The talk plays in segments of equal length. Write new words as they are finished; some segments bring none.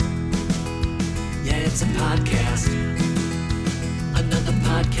It's a podcast. Another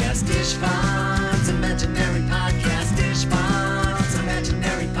podcast. Ishvan's imaginary podcast. Ishvan's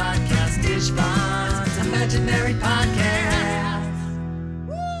imaginary podcast. Ishvan's imaginary podcast.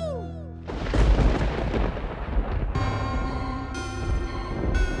 Woo!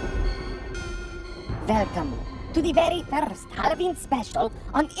 Welcome to the very first Halloween special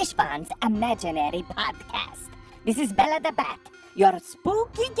on Ishvan's Imaginary Podcast. This is Bella the Bat, your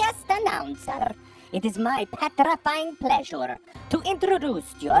spooky guest announcer. It is my petrifying pleasure to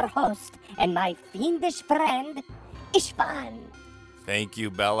introduce your host and my fiendish friend, Ishvan. Thank you,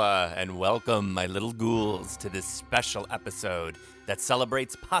 Bella, and welcome, my little ghouls, to this special episode that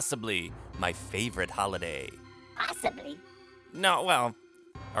celebrates possibly my favorite holiday. Possibly. No, well,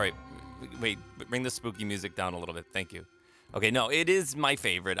 all right, wait, bring the spooky music down a little bit. Thank you. Okay, no, it is my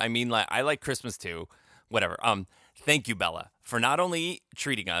favorite. I mean, I like Christmas too. Whatever. Thank you, Bella, for not only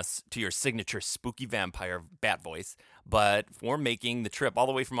treating us to your signature spooky vampire bat voice, but for making the trip all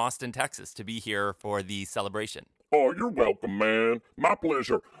the way from Austin, Texas, to be here for the celebration. Oh, you're welcome, man. My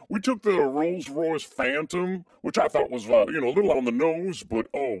pleasure. We took the Rolls-Royce Phantom, which I thought was, a little on the nose, but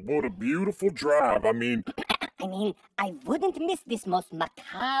oh, what a beautiful drive. I mean, I wouldn't miss this most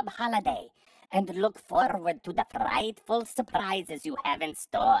macabre holiday and look forward to the frightful surprises you have in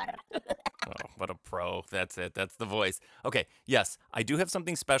store. Oh, what a pro. That's it. That's the voice. Okay, yes, I do have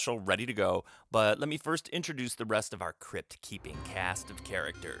something special ready to go, but let me first introduce the rest of our crypt-keeping cast of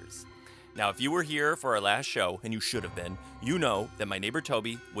characters. Now, if you were here for our last show, and you should have been, you know that my neighbor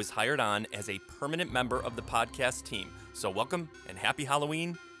Toby was hired on as a permanent member of the podcast team. So welcome and happy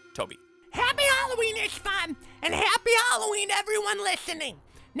Halloween, Toby. Happy Halloween, Ishvan, and happy Halloween, everyone listening.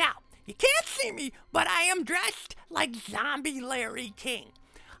 Now, you can't see me, but I am dressed like Zombie Larry King.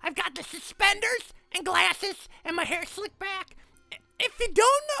 I've got the suspenders and glasses and my hair slicked back. If you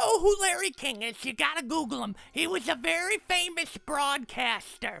don't know who Larry King is, you gotta Google him. He was a very famous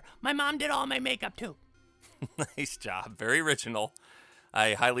broadcaster. My mom did all my makeup, too. Nice job. Very original.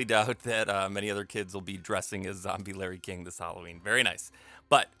 I highly doubt that many other kids will be dressing as Zombie Larry King this Halloween. Very nice.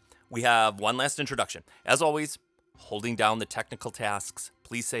 But we have one last introduction. As always, holding down the technical tasks,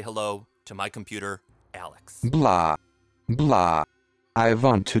 please say hello to my computer, Alex. Blah. Blah. I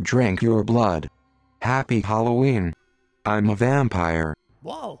want to drink your blood. Happy Halloween. I'm a vampire.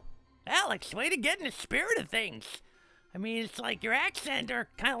 Whoa, Alex, way to get in the spirit of things. I mean, it's like your accent or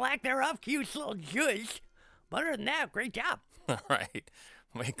kind of lack thereof, cute little judge. But other than that, great job. All right,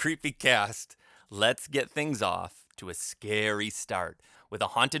 my creepy cast, let's get things off to a scary start with a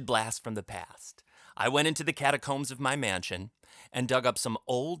haunted blast from the past. I went into the catacombs of my mansion and dug up some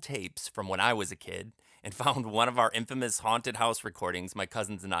old tapes from when I was a kid and found one of our infamous haunted house recordings my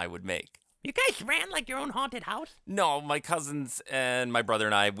cousins and I would make. You guys ran like your own haunted house? No, my cousins and my brother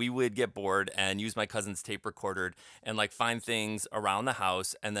and I, we would get bored and use my cousin's tape recorder and find things around the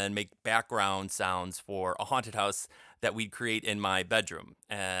house and then make background sounds for a haunted house that we'd create in my bedroom.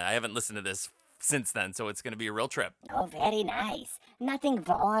 I haven't listened to this since then, so it's going to be a real trip. Oh, very nice. Nothing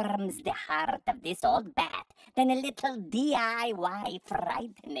warms the heart of this old bat than a little DIY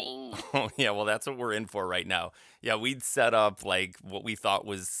frightening. Oh, yeah, well, that's what we're in for right now. Yeah, we'd set up what we thought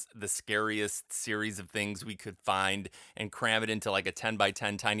was the scariest series of things we could find and cram it into a 10 by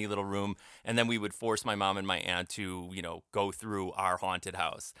 10 tiny little room. And then we would force my mom and my aunt to, go through our haunted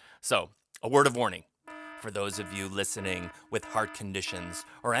house. So, a word of warning. For those of you listening with heart conditions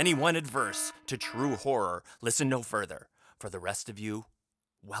or anyone adverse to true horror, listen no further. For the rest of you,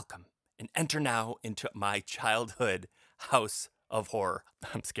 welcome and enter now into my childhood house of horror.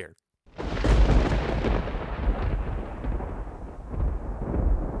 I'm scared.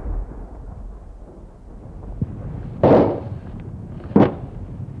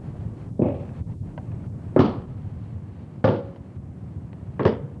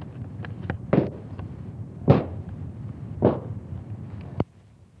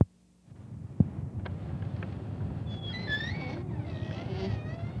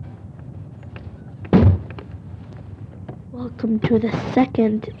 Welcome to the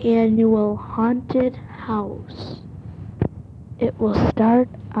second annual haunted house. It will start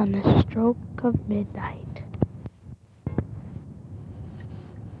on the stroke of midnight.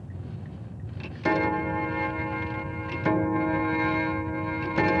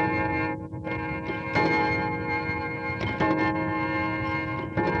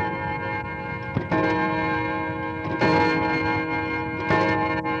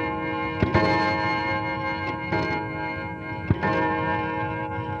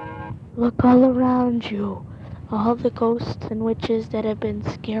 Look all around you. All the ghosts and witches that have been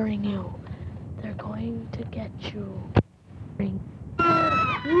scaring you. They're going to get you.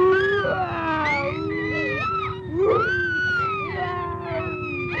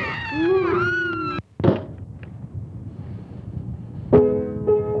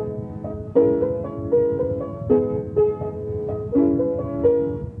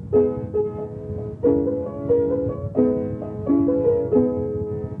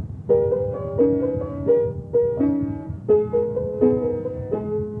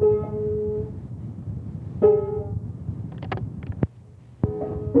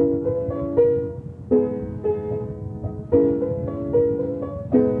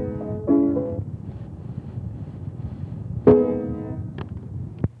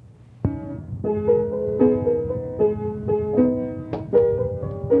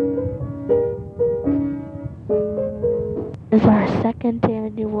 of our second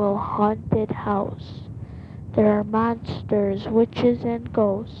annual haunted house. There are monsters, witches, and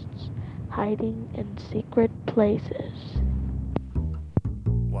ghosts hiding in secret places.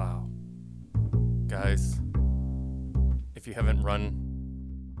 Wow. Guys, if you haven't run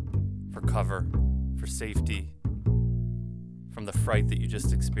for cover, for safety, from the fright that you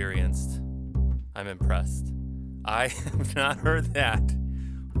just experienced, I'm impressed. I have not heard that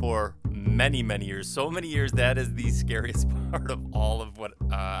for many, many years. So many years, that is the scariest part of all of what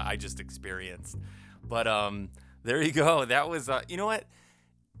I just experienced. But there you go. That was, you know what?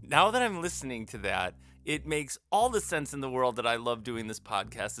 Now that I'm listening to that, it makes all the sense in the world that I love doing this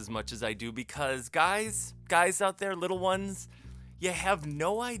podcast as much as I do, because guys out there, little ones, you have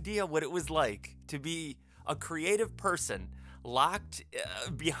no idea what it was like to be a creative person locked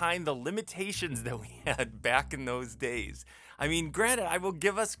behind the limitations that we had back in those days. I mean, granted, I will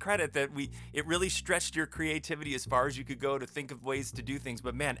give us credit that it really stretched your creativity as far as you could go to think of ways to do things.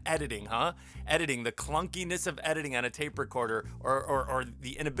 But man, editing, Editing, the clunkiness of editing on a tape recorder, or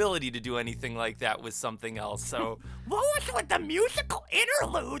the inability to do anything like that was something else. So What was with the musical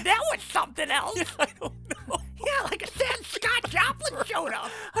interlude? That was something else. I don't know. Yeah, like a sad Scott Joplin showed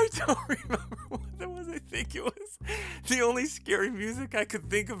up. I don't remember what that was. I think it was the only scary music I could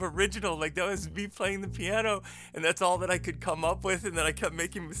think of original. Like, that was me playing the piano, and that's all that I could come up with, and then I kept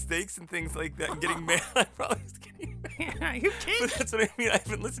making mistakes and things like that and getting mad. I probably was getting mad. You But did, that's what I mean. I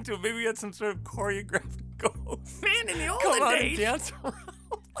haven't listened to it. Maybe we had some sort of choreographed ghost. man, in the Come olden on and days. dance around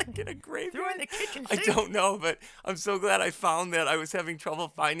like in a Threw graveyard. in the kitchen I sink. don't know, but I'm so glad I found that. I was having trouble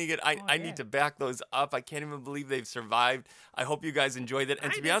finding it. I need to back those up. I can't even believe they've survived. I hope you guys enjoyed it.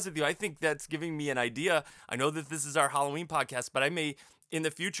 And to be honest with you, I think that's giving me an idea. I know that this is our Halloween podcast, but I may, in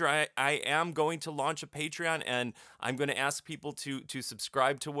the future, I am going to launch a Patreon, and I'm going to ask people to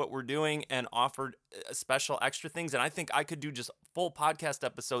subscribe to what we're doing and offer special extra things. And I think I could do just full podcast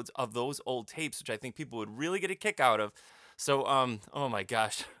episodes of those old tapes, which I think people would really get a kick out of. So, oh my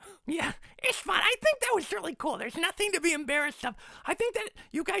gosh. Yeah, it's fun. I think that was really cool. There's nothing to be embarrassed of. I think that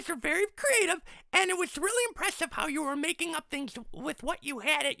you guys are very creative, and it was really impressive how you were making up things with what you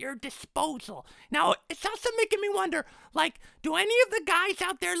had at your disposal. Now, it's also making me wonder, like, do any of the guys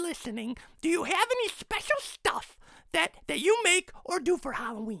out there listening, do you have any special stuff that you make or do for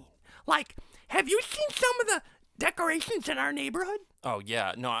Halloween? Like, have you seen some of the decorations in our neighborhood? Oh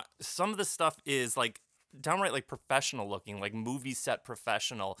yeah, no, some of the stuff is like downright like professional looking, like movie set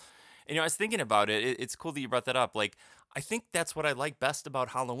professional. And I was thinking about it. It's cool that you brought that up. Like, I think that's what I like best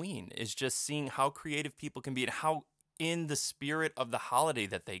about Halloween, is just seeing how creative people can be and how in the spirit of the holiday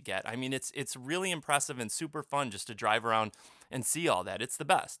that they get. I mean, it's really impressive and super fun just to drive around and see all that. It's the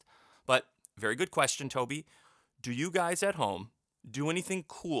best. But very good question, Toby. Do you guys at home do anything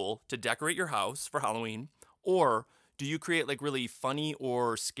cool to decorate your house for Halloween? Or do you create like really funny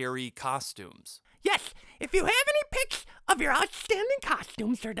or scary costumes? Yes, if you have any pics of your outstanding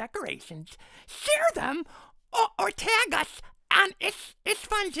costumes or decorations, share them or tag us on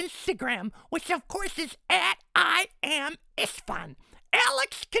Isfan's Instagram, which of course is at I am Isfan.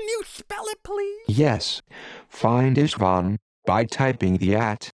 Alex, can you spell it, please? Yes. Find Ishvan by typing the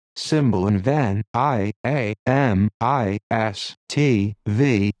 @ symbol and then IAMISTVAN.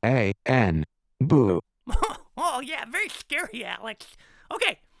 Boo. Oh, yeah, very scary, Alex.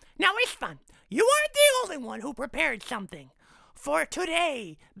 Okay, now Isfan, you aren't the only one who prepared something. For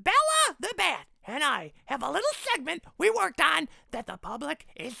today, Bella the Bat and I have a little segment we worked on that the public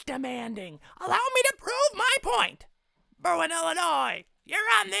is demanding. Allow me to prove my point. Berwyn, Illinois, you're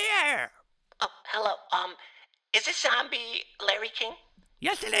on the air. Oh, hello. Is this zombie Larry King?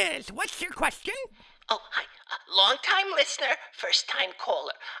 Yes, it is. What's your question? Oh, hi. Long-time listener, first-time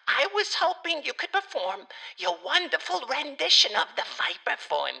caller. I was hoping you could perform your wonderful rendition of The Viper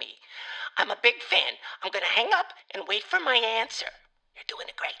for me. I'm a big fan. I'm going to hang up and wait for my answer. You're doing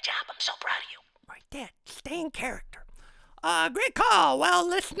a great job. I'm so proud of you. Right there. Stay in character. Great call. Well,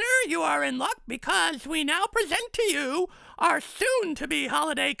 listener, you are in luck because we now present to you our soon-to-be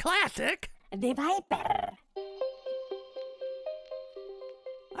holiday classic. The Viper.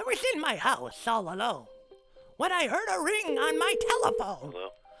 I was in my house all alone when I heard a ring on my telephone.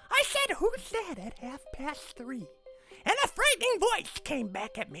 Hello? I said, "Who's that?" at 3:30. And a frightening voice came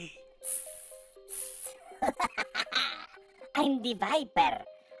back at me. I'm the Viper.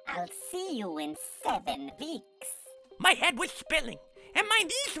 I'll see you in 7 weeks. My head was spinning, and my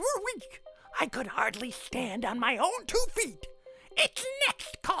knees were weak. I could hardly stand on my own 2 feet. Its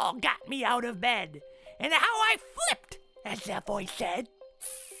next call got me out of bed, and how I flipped, as that voice said.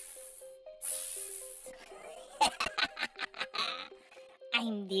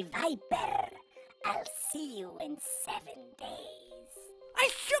 I'm the Viper. I'll see you in 7 days. I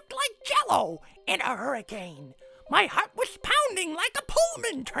shook like jello in a hurricane. My heart was pounding like a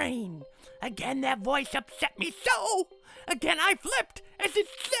Pullman train. Again that voice upset me so. Again I flipped as it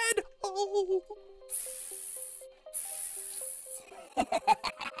said, oh.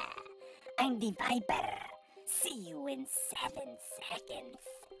 I'm the Viper. See you in 7 seconds.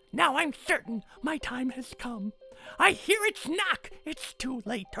 Now I'm certain my time has come. I hear its knock. It's too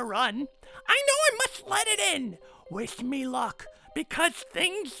late to run. I know I must let it in. Wish me luck, because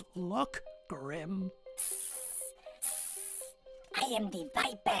things look grim. I am the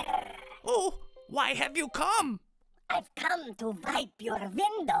Viper. Oh, why have you come? I've come to wipe your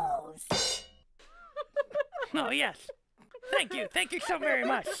windows. Oh, yes. Thank you so very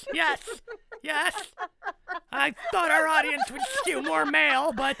much. Yes. I thought our audience would skew more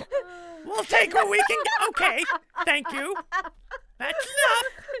male, but we'll take what we can get. Okay, thank you. That's enough.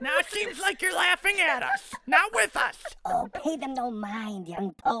 Now it seems like you're laughing at us, not with us. Oh, pay them no mind,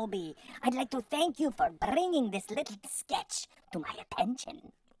 young Toby. I'd like to thank you for bringing this little sketch to my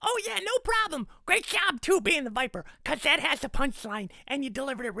attention. Oh, yeah, no problem. Great job, too, being the Viper, because that has a punchline, and you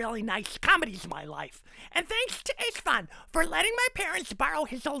delivered it really nice. Comedy's my life. And thanks to Ishvan for letting my parents borrow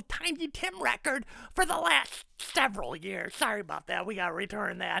his old Tiny Tim record for the last several years. Sorry about that. We got to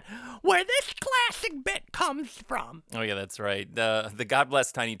return that. Where this classic bit comes from. Oh, yeah, that's right. The God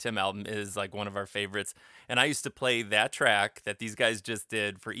Bless Tiny Tim album is like one of our favorites. And I used to play that track that these guys just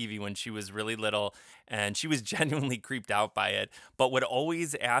did for Evie when she was really little, and she was genuinely creeped out by it, but would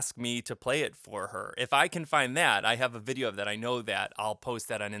always ask me to play it for her. If I can find that, I have a video of that. I know that. I'll post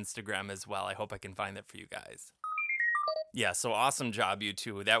that on Instagram as well. I hope I can find that for you guys. Yeah, so awesome job, you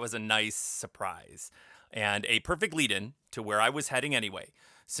two. That was a nice surprise. And a perfect lead-in to where I was heading anyway.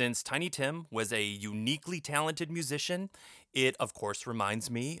 Since Tiny Tim was a uniquely talented musician, it, of course, reminds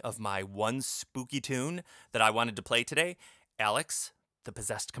me of my one spooky tune that I wanted to play today. Alex, the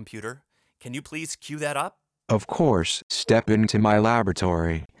possessed computer, can you please cue that up? Of course, step into my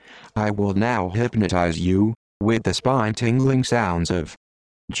laboratory. I will now hypnotize you with the spine-tingling sounds of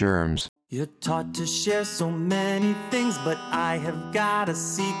germs. You're taught to share so many things, but I have got a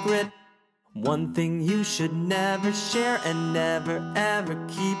secret. One thing you should never share and never ever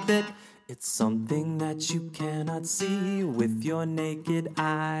keep it. It's something that you cannot see with your naked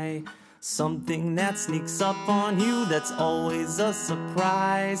eye. Something that sneaks up on you that's always a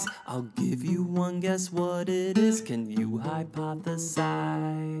surprise. I'll give you one guess what it is. Can you hypothesize?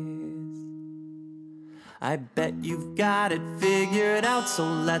 I bet you've got it figured out, so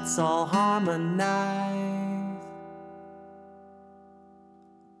let's all harmonize.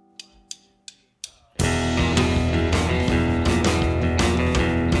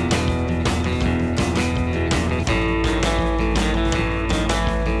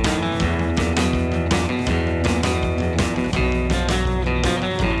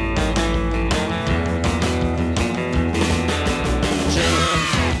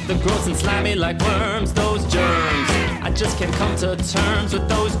 Gross and slimy like worms, those germs. I just can't come to terms with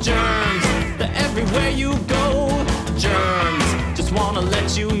those germs. They're everywhere you go, germs. Just wanna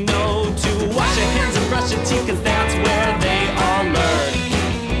let you know to wash your hands and brush your teeth, 'cause that's where they all learn.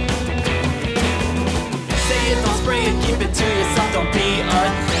 Say it, don't spray it, keep it to yourself, don't be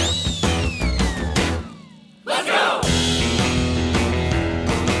a... Let's go!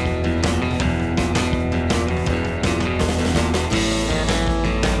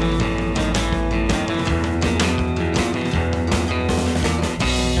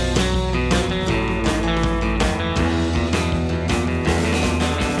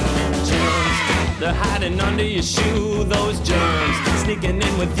 They're hiding under your shoe, those germs. Sneaking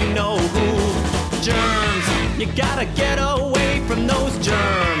in with you know who. Germs, you gotta get away from those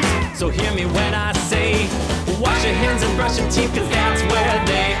germs. So hear me when I say, wash your hands and brush your teeth, 'cause that's where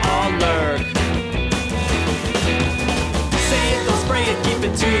they all learn. Say it, don't spray it, keep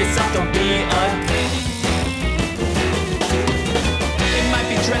it to yourself, don't be a... It might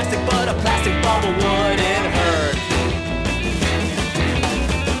be drastic, but a plastic bubble wouldn't hurt.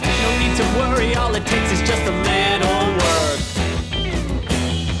 No need to worry, all it takes is just a little work.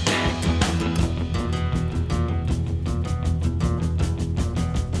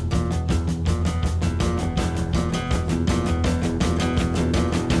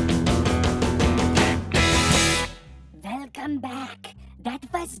 Welcome back. That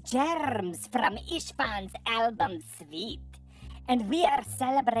was Germs from Ishvan's album Sweet. And we are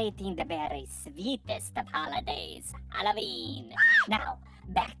celebrating the very sweetest of holidays, Halloween. Now,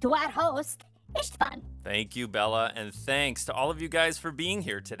 back to our host, Istvan. Thank you, Bella, and thanks to all of you guys for being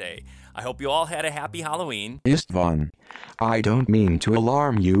here today. I hope you all had a happy Halloween. Istvan, I don't mean to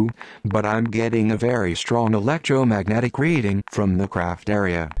alarm you, but I'm getting a very strong electromagnetic reading from the craft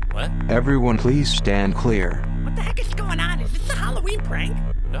area. What? Everyone please stand clear. What the heck is going on? Is this a Halloween prank?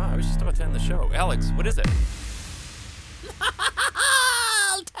 No, I was just about to end the show. Alex, what is it?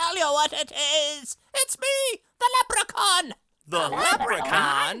 I'll tell you what it is. It's me, the leprechaun. The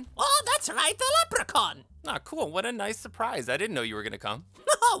leprechaun? Oh, that's right, the leprechaun. Ah, cool. What a nice surprise. I didn't know you were going to come.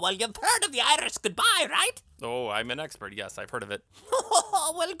 Oh, well, you've heard of the Irish goodbye, right? Oh, I'm an expert. Yes, I've heard of it.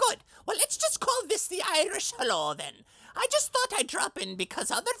 Oh, well, good. Well, let's just call this the Irish hello, then. I just thought I'd drop in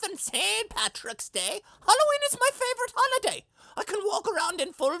because other than St. Patrick's Day, Halloween is my favorite holiday. I can walk around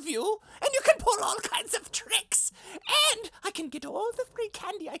in full view, and you can pull all kinds of tricks. And I can get all the free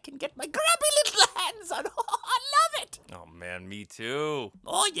candy I can get my grubby little hands on. Oh, I love it. Oh, man, me too.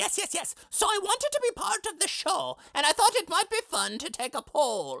 Oh, yes. So I wanted to be part of the show, and I thought it might be fun to take a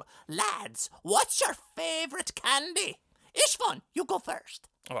poll. Lads, what's your favorite candy? Istvan, you go first.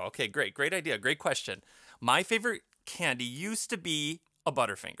 Oh, okay, great. Great idea. Great question. My favorite candy used to be a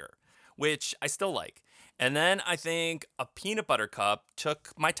Butterfinger, which I still like. And then I think a peanut butter cup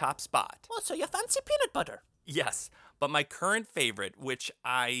took my top spot. Oh, so you fancy peanut butter? Yes, but my current favorite, which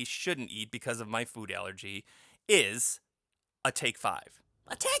I shouldn't eat because of my food allergy, is a Take 5.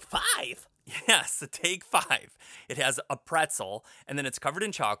 A Take 5? Yes, a Take 5. It has a pretzel, and then it's covered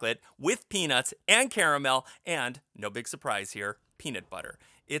in chocolate with peanuts and caramel, and, no big surprise here, peanut butter.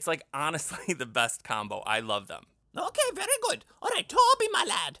 It's like honestly the best combo. I love them. Okay, very good. All right, Toby, my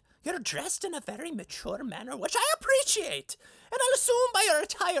lad. You're dressed in a very mature manner, which I appreciate. And I'll assume by your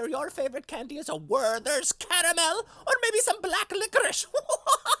attire your favorite candy is a Werther's caramel or maybe some black licorice.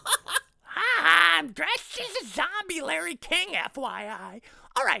 I'm dressed as a zombie Larry King, FYI.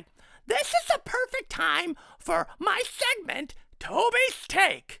 All right, this is the perfect time for my segment, Toby's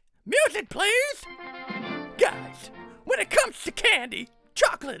Take. Music, please. Guys, when it comes to candy,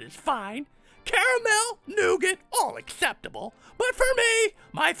 chocolate is fine. Caramel, nougat, all acceptable. But for me,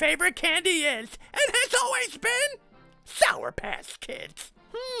 my favorite candy is, and has always been, Sour Patch Kids.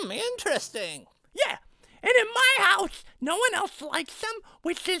 Interesting. Yeah, and in my house, no one else likes them,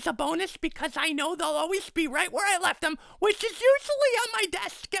 which is a bonus because I know they'll always be right where I left them, which is usually on my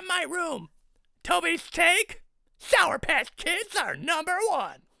desk in my room. Toby's Take, Sour Patch Kids are number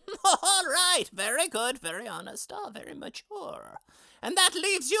one. All right, very good, very honest, very mature. And that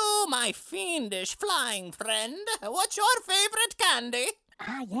leaves you, my fiendish flying friend. What's your favorite candy?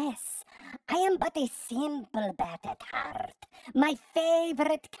 Ah, yes. I am but a simple bat at heart. My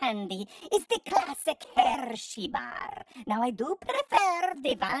favorite candy is the classic Hershey bar. Now, I do prefer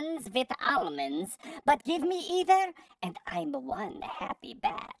the ones with almonds, but give me either, and I'm one happy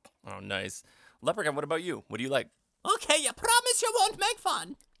bat. Oh, nice. Leprechaun, what about you? What do you like? Okay, you promise you won't make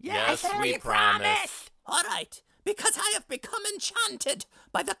fun? Yes, we promise. All right, because I have become enchanted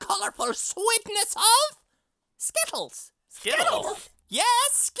by the colorful sweetness of Skittles. Skittles?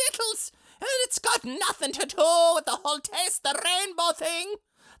 Yes, Skittles. And it's got nothing to do with the whole taste the rainbow thing.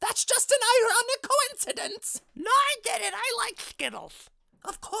 That's just an ironic coincidence. No, I get it. I like Skittles.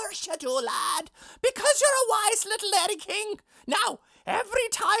 Of course you do, lad. Because you're a wise little Larry King. Now, every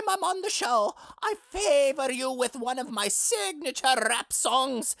time I'm on the show, I favor you with one of my signature rap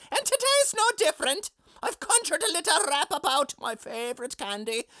songs. And today's no different. I've conjured a little rap about my favorite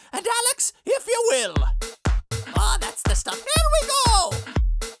candy. And Alex, if you will. Oh, that's the stuff. Here we go.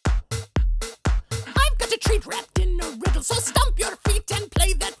 I've got a treat wrapped in a riddle, so stomp your feet and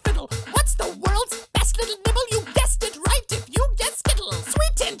play that fiddle. What's the world's best little nibble? You guessed it right if you get Skittles.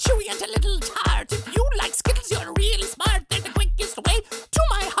 Sweet and chewy and a little tart. If you like Skittles, you're really smart. They're the quickest way to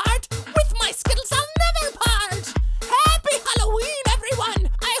my heart. With my Skittles, I'll never part. Happy Halloween, everyone.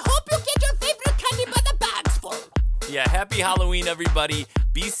 I hope you get your favorite candy by the bags full. Yeah, happy Halloween, everybody.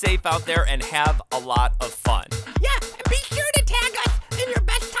 Be safe out there and have a lot of fun. Yeah, and be sure to tag us in your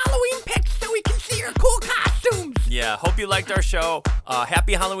best Halloween pics so we can see your cool costumes. Yeah, hope you liked our show.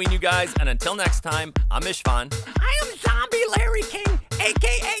 Happy Halloween, you guys. And until next time, I'm Ishvan. I am Zombie Larry King,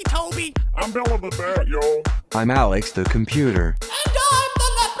 a.k.a. Toby. I'm Bella the Bat, yo. I'm Alex the Computer. And I'm the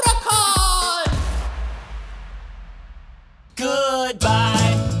Leprechaun.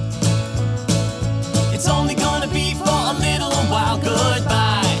 Goodbye. It's only gonna be for a little while.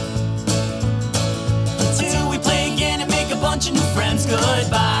 Goodbye. Until we play again and make a bunch of new friends.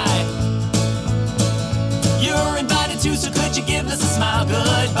 Goodbye.